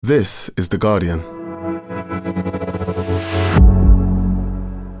This is The Guardian.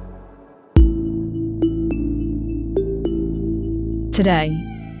 Today,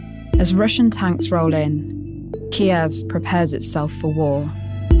 as Russian tanks roll in, Kiev prepares itself for war.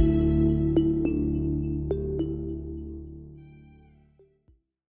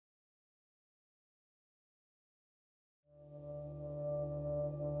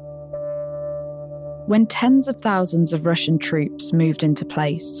 When tens of thousands of Russian troops moved into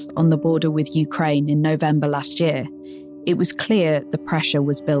place on the border with Ukraine in November last year, it was clear the pressure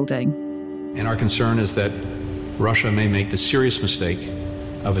was building. And our concern is that Russia may make the serious mistake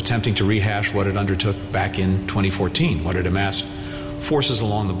of attempting to rehash what it undertook back in 2014, when it amassed forces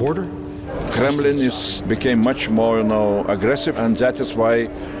along the border. Kremlin became much more aggressive, and that is why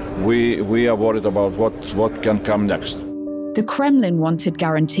we are worried about what can come next. The Kremlin wanted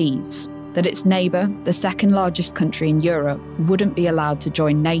guarantees that its neighbour, the second largest country in Europe, wouldn't be allowed to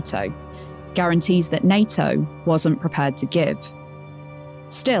join NATO, guarantees that NATO wasn't prepared to give.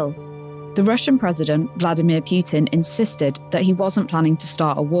 Still, the Russian president, Vladimir Putin, insisted that he wasn't planning to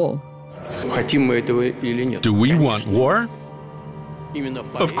start a war. Do we want war?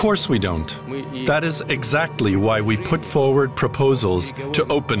 Of course we don't. That is exactly why we put forward proposals to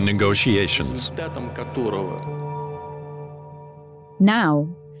open negotiations. Now,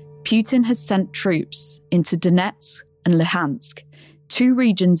 Putin has sent troops into Donetsk and Luhansk, two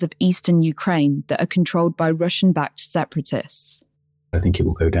regions of eastern Ukraine that are controlled by Russian-backed separatists. I think it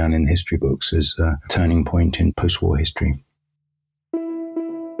will go down in the history books as a turning point in post-war history.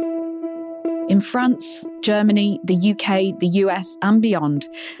 In France, Germany, the UK, the US and beyond,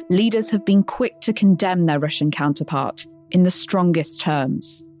 leaders have been quick to condemn their Russian counterpart in the strongest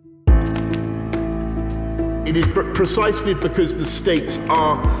terms. It is precisely because the stakes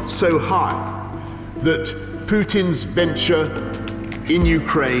are so high that Putin's venture in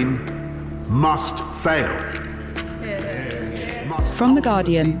Ukraine must fail. From The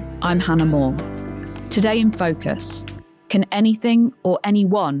Guardian, I'm Hannah Moore. Today in Focus, can anything or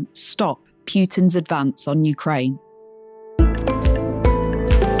anyone stop Putin's advance on Ukraine?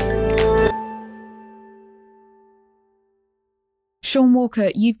 Sean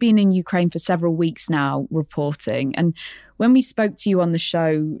Walker, you've been in Ukraine for several weeks now reporting, and when we spoke to you on the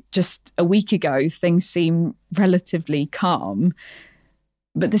show just a week ago, things seem relatively calm,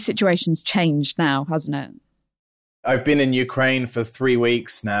 but the situation's changed now, hasn't it? I've been in Ukraine for 3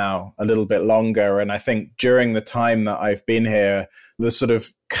 weeks now, a little bit longer, and I think during the time that I've been here, the sort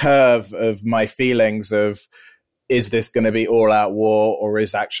of curve of my feelings of is this going to be all-out war or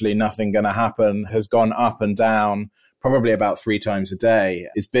is actually nothing going to happen has gone up and down probably about 3 times a day.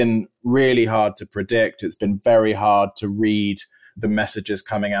 It's been really hard to predict. It's been very hard to read the messages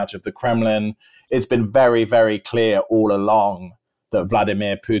coming out of the Kremlin. It's been very, very clear all along that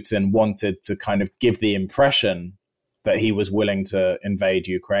Vladimir Putin wanted to kind of give the impression that he was willing to invade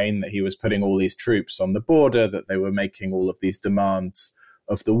Ukraine, that he was putting all these troops on the border, that they were making all of these demands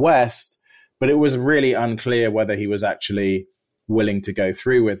of the West. But it was really unclear whether he was actually willing to go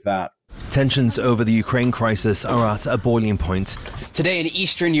through with that. Tensions over the Ukraine crisis are at a boiling point. Today in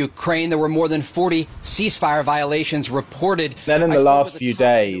eastern Ukraine, there were more than 40 ceasefire violations reported. Then in the last few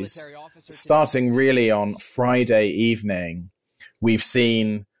days, starting really on Friday evening, we've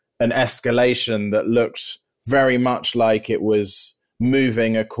seen an escalation that looked very much like it was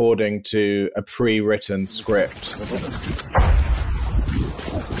moving according to a pre-written script.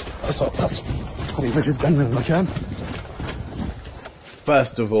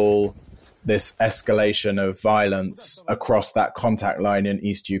 First of all, this escalation of violence across that contact line in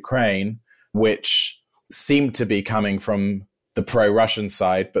East Ukraine, which seemed to be coming from the pro-Russian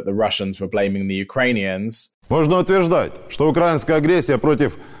side, but the Russians were blaming the Ukrainians. Можно утверждать, что украинская агрессия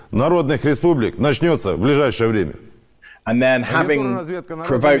против народных республик начнется в ближайшее время. And then, having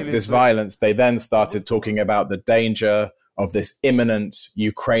provoked this violence, they then started talking about the danger of this imminent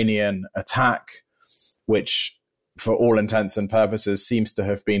Ukrainian attack, which, for all intents and purposes, seems to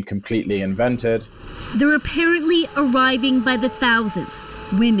have been completely invented. They're apparently arriving by the thousands.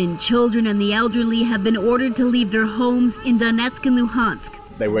 Women, children, and the elderly have been ordered to leave their homes in Donetsk and Luhansk.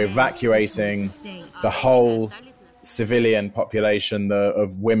 They were evacuating the whole civilian population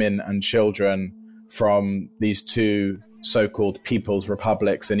of women and children from these two so-called People's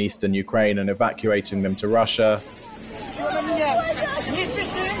Republics in eastern Ukraine and evacuating them to Russia.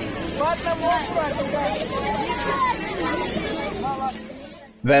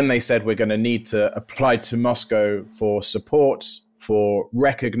 Then they said we're going to need to apply to Moscow for support, for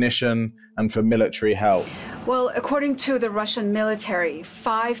recognition, and for military help. Well, according to the Russian military,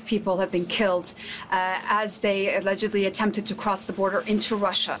 5 people have been killed as they allegedly attempted to cross the border into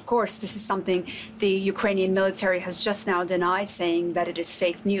Russia. Of course, this is something the Ukrainian military has just now denied, saying that it is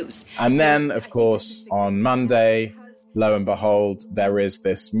fake news. And then, of course, on Monday, lo and behold, there is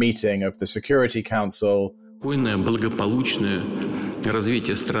this meeting of the Security Council where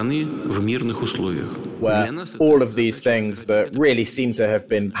all of these things that really seem to have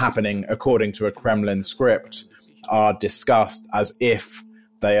been happening according to a Kremlin script are discussed as if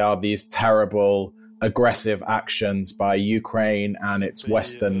they are these terrible, aggressive actions by Ukraine and its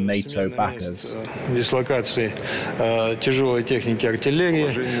Western NATO backers. Дислокации тяжелой техники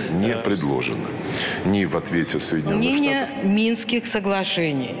артиллерии не предложено ни в ответе Соединенных Штатов. Минских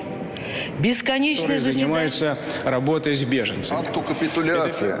соглашений. Которые занимаются работой с беженцами. Акту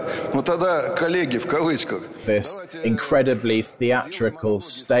капитуляции. Ну тогда, коллеги, в кавычках. This incredibly theatrical,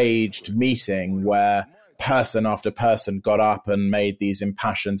 staged meeting where person after person got up and made these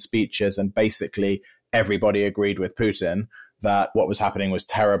impassioned speeches, and basically everybody agreed with Putin that what was happening was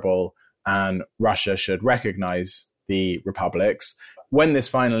terrible and Russia should recognize the republics. When this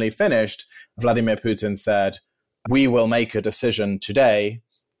finally finished, Vladimir Putin said, "We will make a decision today,"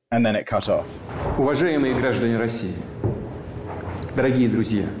 and then it cut off. Уважаемые граждане России, дорогие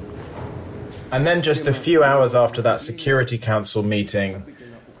друзья. And then just a few hours after that Security Council meeting,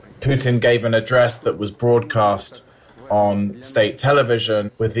 Putin gave an address that was broadcast on state television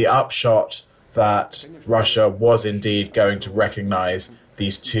with the upshot that Russia was indeed going to recognize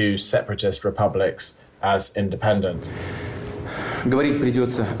these 2 separatist republics as independent. Говорить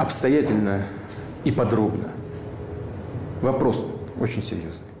придется обстоятельно и подробно. Вопрос очень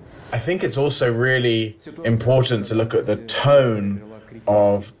серьезный. I think it's also really important to look at the tone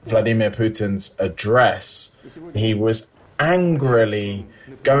of Vladimir Putin's address. He was angrily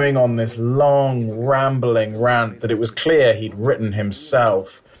going on this long, rambling rant that it was clear he'd written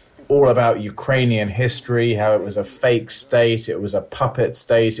himself, all about Ukrainian history, how it was a fake state, it was a puppet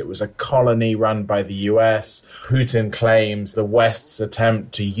state, it was a colony run by the US. Putin claims the West's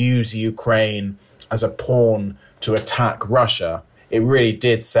attempt to use Ukraine as a pawn to attack Russia. It really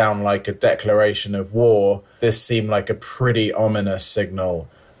did sound like a declaration of war. This seemed like a pretty ominous signal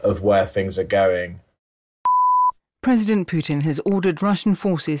of where things are going. President Putin has ordered Russian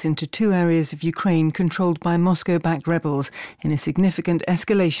forces into 2 areas of Ukraine controlled by Moscow-backed rebels in a significant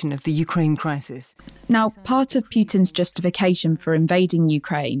escalation of the Ukraine crisis. Now, part of Putin's justification for invading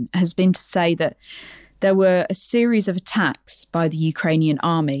Ukraine has been to say that there were a series of attacks by the Ukrainian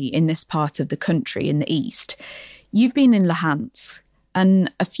army in this part of the country in the east. You've been in Luhansk,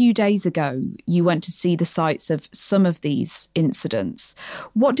 and a few days ago, you went to see the sites of some of these incidents.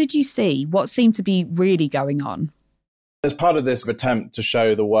 What did you see? What seemed to be really going on? As part of this attempt to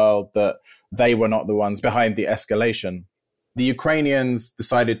show the world that they were not the ones behind the escalation, the Ukrainians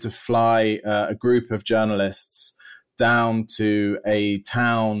decided to fly a group of journalists down to a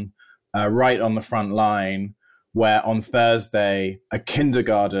town right on the front line where on Thursday a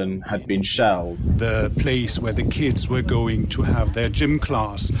kindergarten had been shelled. The place where the kids were going to have their gym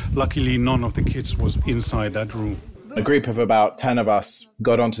class. Luckily, none of the kids was inside that room. A group of about 10 of us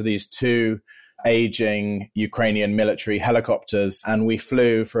got onto these 2 aging Ukrainian military helicopters, and we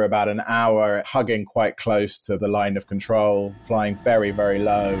flew for about an hour, hugging quite close to the line of control, flying very, very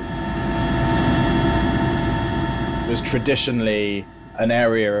low. It was traditionally an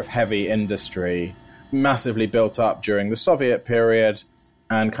area of heavy industry, massively built up during the Soviet period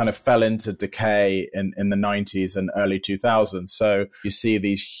and kind of fell into decay in the 90s and early 2000s. So you see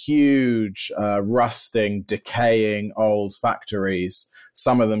these huge, rusting, decaying old factories,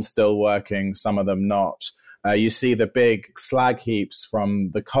 some of them still working, some of them not. You see the big slag heaps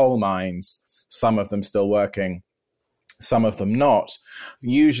from the coal mines, some of them still working, some of them not.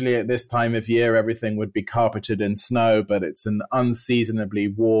 Usually at this time of year, everything would be carpeted in snow, but it's an unseasonably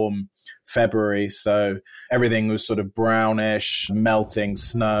warm February, so everything was sort of brownish, melting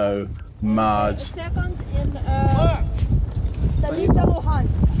snow, mud.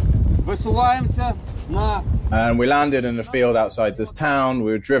 And we landed in a field outside this town.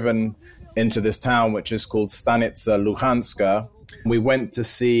 We were driven into this town, which is called Stanitsa Luhanska. We went to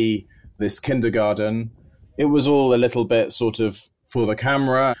see this kindergarten. It was all a little bit sort of for the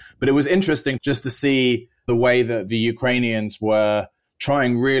camera, but it was interesting just to see the way that the Ukrainians were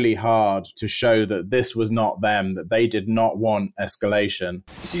trying really hard to show that this was not them, that they did not want escalation.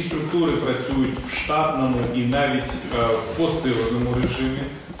 Всі структури працюють в штатному і навіть в посиленому режимі.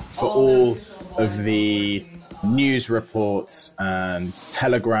 For all of the news reports and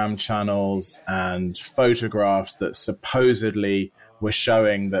telegram channels and photographs that supposedly were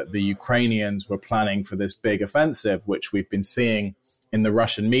showing that the Ukrainians were planning for this big offensive, which we've been seeing in the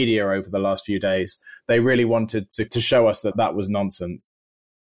Russian media over the last few days. They really wanted to show us that that was nonsense.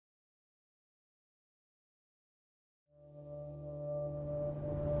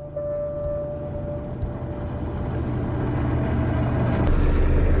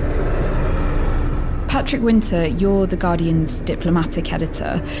 Patrick Winter, you're The Guardian's diplomatic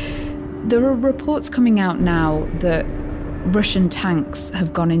editor. There are reports coming out now that Russian tanks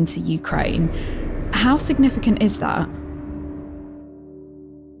have gone into Ukraine. How significant is that?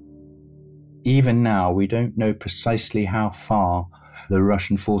 Even now, we don't know precisely how far the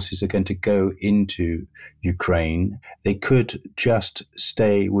Russian forces are going to go into Ukraine. They could just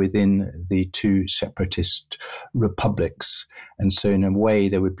stay within the two separatist republics. And so in a way,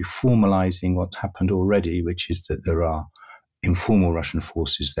 they would be formalizing what's happened already, which is that there are informal Russian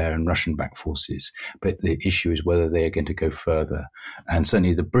forces there and Russian-backed forces. But the issue is whether they are going to go further. And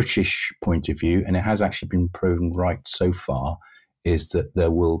certainly the British point of view, and it has actually been proven right so far, is that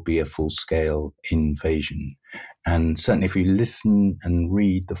there will be a full-scale invasion. And certainly if you listen and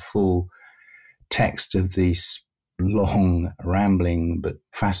read the full text of this long, rambling, but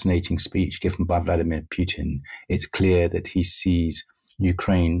fascinating speech given by Vladimir Putin, it's clear that he sees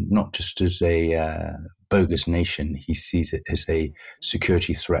Ukraine not just as a bogus nation, he sees it as a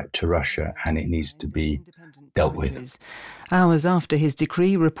security threat to Russia, and it needs to be dealt with. Hours after his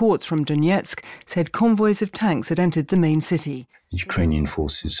decree, reports from Donetsk said convoys of tanks had entered the main city. The Ukrainian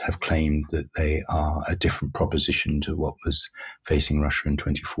forces have claimed that they are a different proposition to what was facing Russia in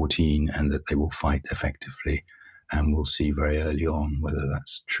 2014, and that they will fight effectively. And we'll see very early on whether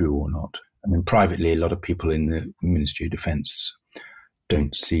that's true or not. I mean, privately, a lot of people in the Ministry of Defense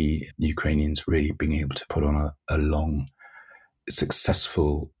don't see the Ukrainians really being able to put on a long,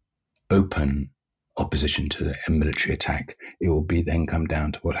 successful, open opposition to a military attack. It will be then come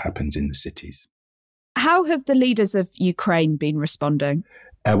down to what happens in the cities. How have the leaders of Ukraine been responding?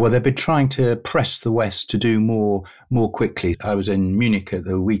 Well, they've been trying to press the West to do more quickly. I was in Munich at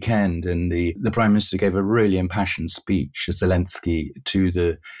the weekend, and the Prime Minister gave a really impassioned speech, Zelensky, to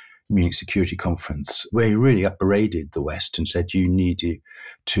the Munich Security Conference, where he really upbraided the West and said, you need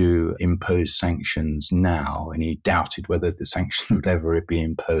to impose sanctions now. And he doubted whether the sanctions would ever be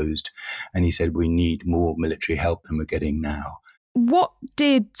imposed. And he said, we need more military help than we're getting now. What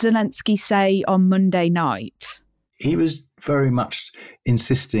did Zelensky say on Monday night? He was very much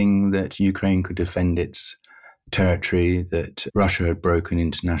insisting that Ukraine could defend its territory, that Russia had broken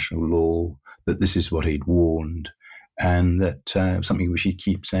international law, that this is what he'd warned, and that something which he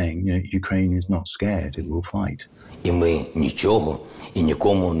keeps saying, Ukraine is not scared, it will fight. І ми нічого і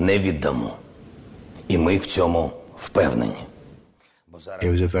нікому не віддамо. І ми в цьому впевнені. It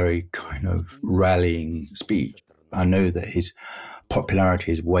was a very kind of rallying speech. I know that his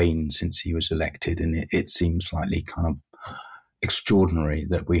popularity has waned since he was elected, and it seems slightly kind of extraordinary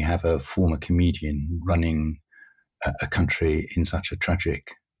that we have a former comedian running a country in such a tragic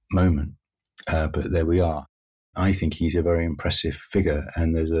moment. But there we are. I think he's a very impressive figure,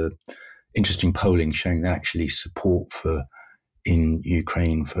 and there's a interesting polling showing that actually support for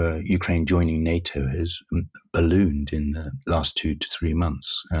Ukraine joining NATO has ballooned in the last 2 to 3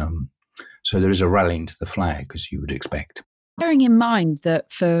 months. So there is a rallying to the flag, as you would expect. Bearing in mind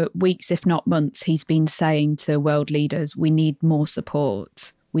that for weeks, if not months, he's been saying to world leaders, we need more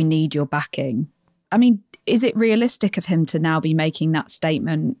support, we need your backing. I mean, is it realistic of him to now be making that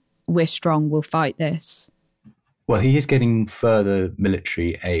statement, we're strong, we'll fight this? Well, he is getting further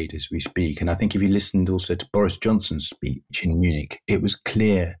military aid as we speak. And I think if you listened also to Boris Johnson's speech in Munich, it was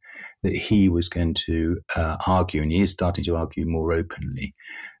clear that he was going to argue, and he is starting to argue more openly,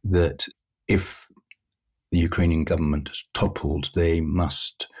 that if the Ukrainian government is toppled, the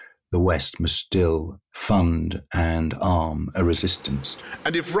West must still fund and arm a resistance.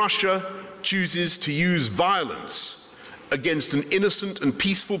 And if Russia chooses to use violence against an innocent and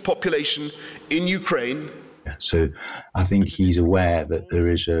peaceful population in Ukraine. So I think he's aware that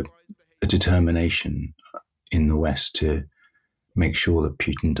there is a determination in the West to make sure that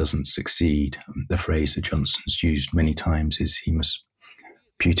Putin doesn't succeed. The phrase that Johnson's used many times is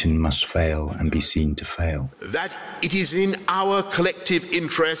Putin must fail and be seen to fail. That it is in our collective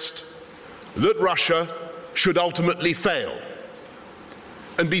interest that Russia should ultimately fail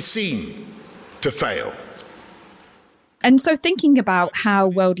and be seen to fail. And so thinking about how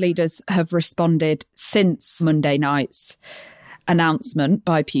world leaders have responded since Monday night's announcement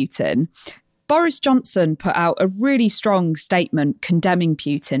by Putin, Boris Johnson put out a really strong statement condemning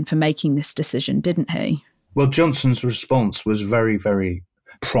Putin for making this decision, didn't he? Well, Johnson's response was very, very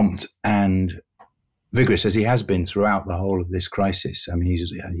prompt and vigorous as he has been throughout the whole of this crisis. I mean,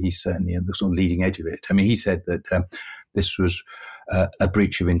 he's certainly at the sort of leading edge of it. I mean, he said that this was a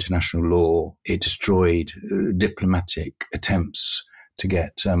breach of international law. It destroyed diplomatic attempts to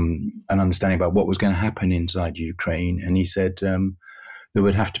get an understanding about what was going to happen inside Ukraine. And he said there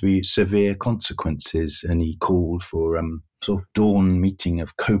would have to be severe consequences. And he called for sort of dawn meeting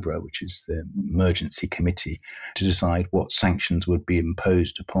of COBRA, which is the emergency committee, to decide what sanctions would be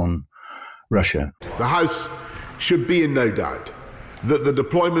imposed upon Russia. The House should be in no doubt that the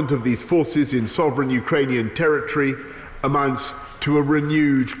deployment of these forces in sovereign Ukrainian territory amounts to a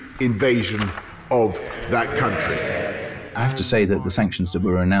renewed invasion of that country. I have to say that the sanctions that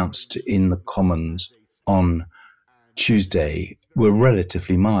were announced in the Commons on Tuesday were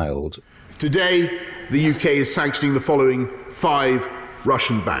relatively mild. Today, the UK is sanctioning the following 5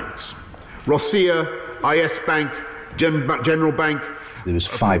 Russian banks: Rossiya, IS Bank, General Bank. There was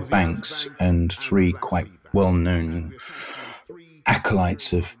 5 banks and 3 quite well-known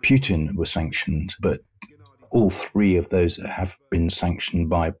acolytes of Putin were sanctioned, but all 3 of those that have been sanctioned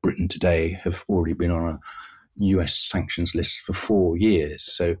by Britain today have already been on a US sanctions list for 4 years.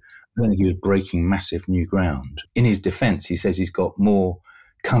 So I don't think he was breaking massive new ground. In his defense, he says he's got more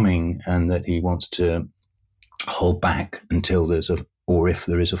coming and that he wants to hold back until if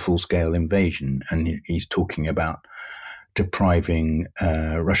there is a full-scale invasion. And he's talking about depriving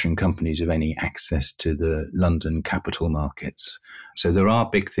Russian companies of any access to the London capital markets. So there are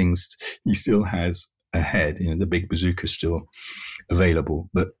big things he still has ahead. The big bazooka is still available.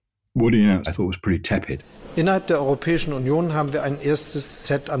 But what do you know? I thought it was pretty tepid. Innerhalb der Europäischen Union haben wir ein erstes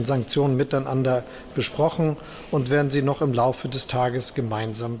Set an Sanktionen miteinander besprochen und werden sie noch im Laufe des Tages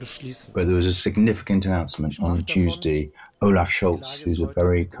gemeinsam beschließen. But there was a significant announcement on Tuesday. Olaf Scholz, who's a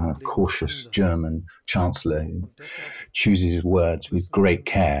very kind of cautious German chancellor who chooses his words with great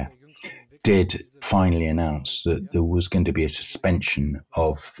care, did finally announce that there was going to be a suspension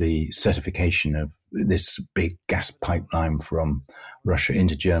of the certification of this big gas pipeline from Russia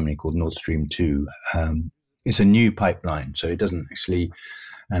into Germany called Nord Stream 2. It's a new pipeline, so it doesn't actually,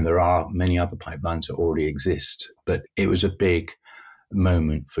 and there are many other pipelines that already exist, but it was a big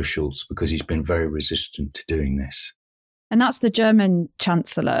moment for Scholz because he's been very resistant to doing this. And that's the German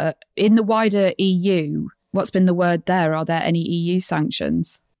Chancellor. In the wider EU, what's been the word there? Are there any EU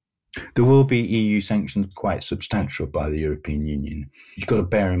sanctions? There will be EU sanctions quite substantial by the European Union. You've got to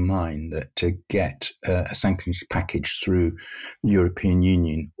bear in mind that to get a sanctions package through the European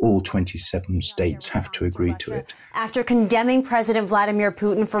Union, all 27 states have to agree to it. After condemning President Vladimir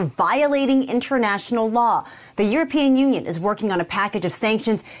Putin for violating international law, the European Union is working on a package of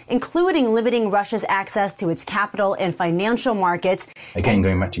sanctions, including limiting Russia's access to its capital and financial markets. Again,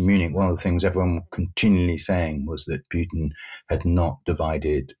 going back to Munich, one of the things everyone was continually saying was that Putin had not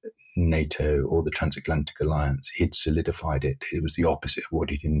divided NATO or the transatlantic alliance. He'd solidified it. It was the opposite of what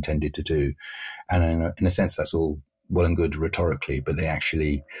he'd intended to do. And in a sense, that's all well and good rhetorically, but they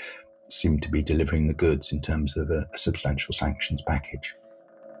actually seem to be delivering the goods in terms of a substantial sanctions package.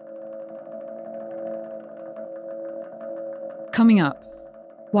 Coming up,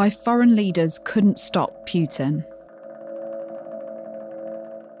 why foreign leaders couldn't stop Putin.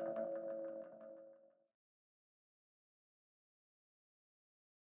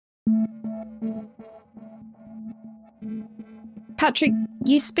 Patrick,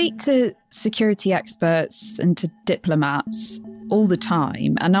 you speak to security experts and to diplomats all the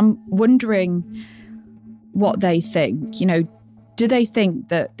time, and I'm wondering what they think. Do they think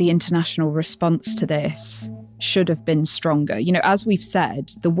that the international response to this should have been stronger? As we've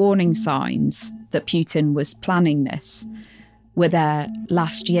said, the warning signs that Putin was planning this were there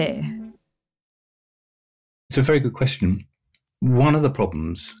last year. It's a very good question. One of the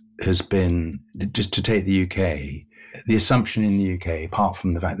problems has been, just to take the UK, the assumption in the UK, apart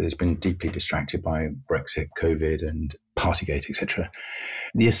from the fact that it's been deeply distracted by Brexit, COVID and Partygate, etc.,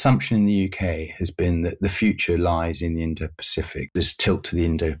 the assumption in the UK has been that the future lies in the Indo-Pacific. There's tilt to the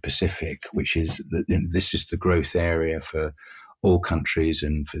Indo-Pacific, which is this is the growth area for all countries,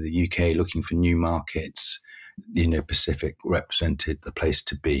 and for the UK looking for new markets, the Indo-Pacific represented the place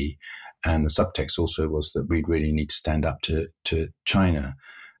to be. And the subtext also was that we'd really need to stand up to China.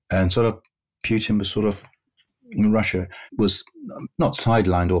 And sort of Putin was Russia was not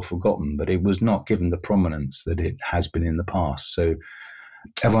sidelined or forgotten, but it was not given the prominence that it has been in the past. So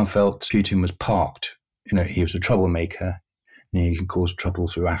everyone felt Putin was parked. He was a troublemaker. He can cause trouble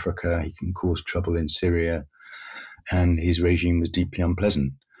through Africa. He can cause trouble in Syria. And his regime was deeply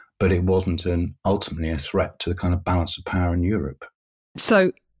unpleasant. But it wasn't ultimately a threat to the kind of balance of power in Europe.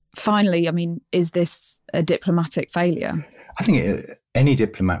 So finally, is this a diplomatic failure? I think any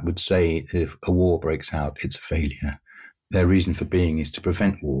diplomat would say if a war breaks out, it's a failure. Their reason for being is to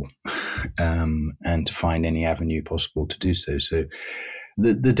prevent war and to find any avenue possible to do so. So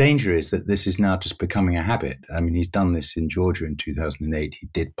the danger is that this is now just becoming a habit. I mean, he's done this in Georgia in 2008. He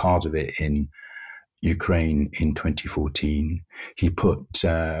did part of it in Ukraine in 2014. He put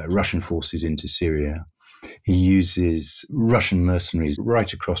Russian forces into Syria. He uses Russian mercenaries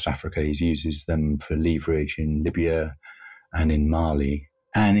right across Africa. He uses them for leverage in Libya and in Mali.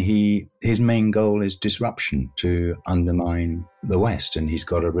 And his main goal is disruption, to undermine the West. And he's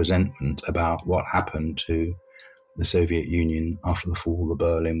got a resentment about what happened to the Soviet Union after the fall of the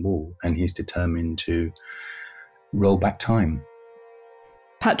Berlin Wall. And he's determined to roll back time.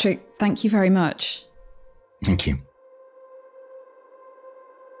 Patrick, thank you very much. Thank you.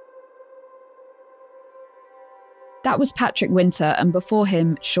 That was Patrick Winter, and before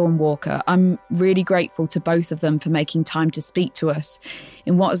him, Sean Walker. I'm really grateful to both of them for making time to speak to us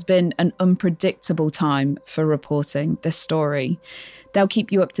in what has been an unpredictable time for reporting this story. They'll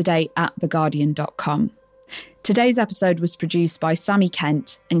keep you up to date at theguardian.com. Today's episode was produced by Sammy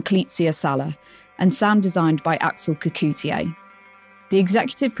Kent and Cleetzia Sala, and sound designed by Axel Kakoutié. The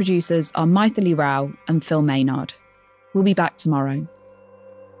executive producers are Maithili Rao and Phil Maynard. We'll be back tomorrow.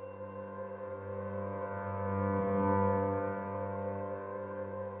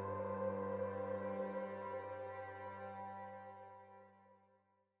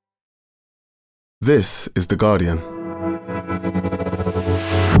 This is The Guardian.